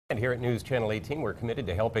And here at News Channel 18, we're committed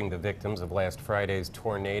to helping the victims of last Friday's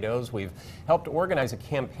tornadoes. We've helped organize a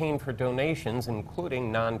campaign for donations,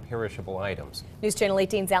 including non-perishable items. News Channel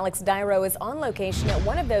 18's Alex Dyro is on location at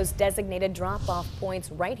one of those designated drop-off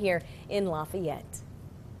points right here in Lafayette.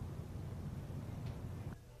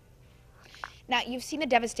 Now, you've seen the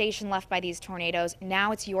devastation left by these tornadoes.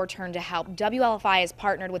 Now it's your turn to help. WLFI has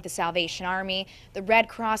partnered with the Salvation Army, the Red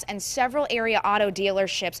Cross, and several area auto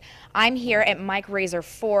dealerships. I'm here at Mike Razor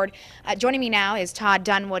Ford. Joining me now is Todd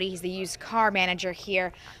Dunwoody. He's the used car manager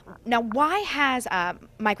here. Now, why has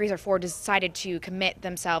Mike Razor Ford decided to commit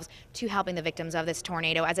themselves to helping the victims of this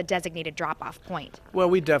tornado as a designated drop-off point? Well,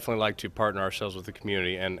 we definitely like to partner ourselves with the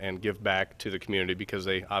community and give back to the community because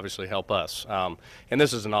they obviously help us. And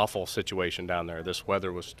this is an awful situation down there. This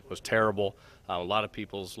weather was terrible. A lot of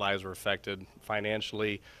people's lives were affected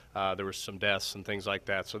financially. There were some deaths and things like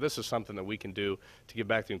that. So this is something that we can do to give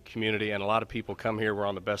back to the community. And a lot of people come here. We're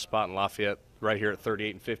on the best spot in Lafayette, right here at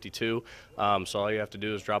 38 and 52. So all you have to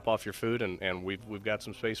do is drop off your food, and we've got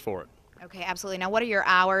some space for it. Okay, absolutely. Now, what are your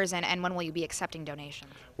hours, and when will you be accepting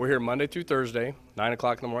donations? We're here Monday through Thursday, 9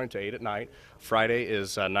 o'clock in the morning to 8 at night. Friday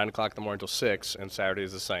is 9 o'clock in the morning till 6, and Saturday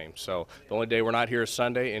is the same. So the only day we're not here is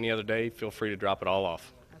Sunday. Any other day, feel free to drop it all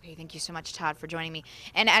off. Okay, thank you so much, Todd, for joining me.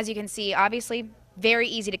 And as you can see, obviously, very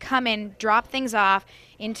easy to come in, drop things off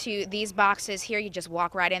into these boxes here. You just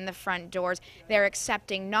walk right in the front doors. They're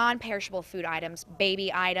accepting non-perishable food items,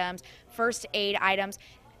 baby items, first aid items,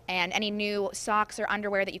 and any new socks or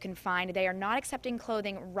underwear that you can find. They are not accepting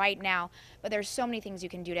clothing right now, but there's so many things you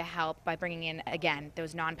can do to help by bringing in, again,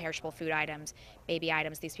 those non-perishable food items, baby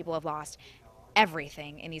items. These people have lost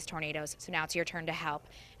everything in these tornadoes, so now it's your turn to help.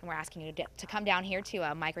 And we're asking you to come down here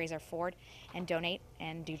to Mike Razor Ford and donate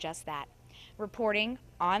and do just that. Reporting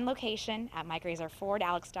on location at Mike Razor Ford,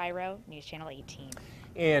 Alex Dyro, News Channel 18.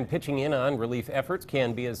 And pitching in on relief efforts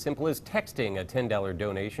can be as simple as texting a $10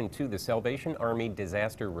 donation to the Salvation Army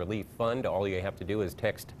Disaster Relief Fund. All you have to do is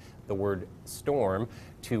text the word STORM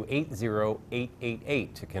to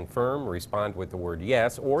 80888 to confirm, respond with the word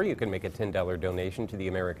yes, or you can make a $10 donation to the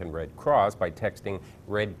American Red Cross by texting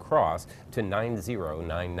Red Cross to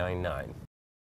 90999.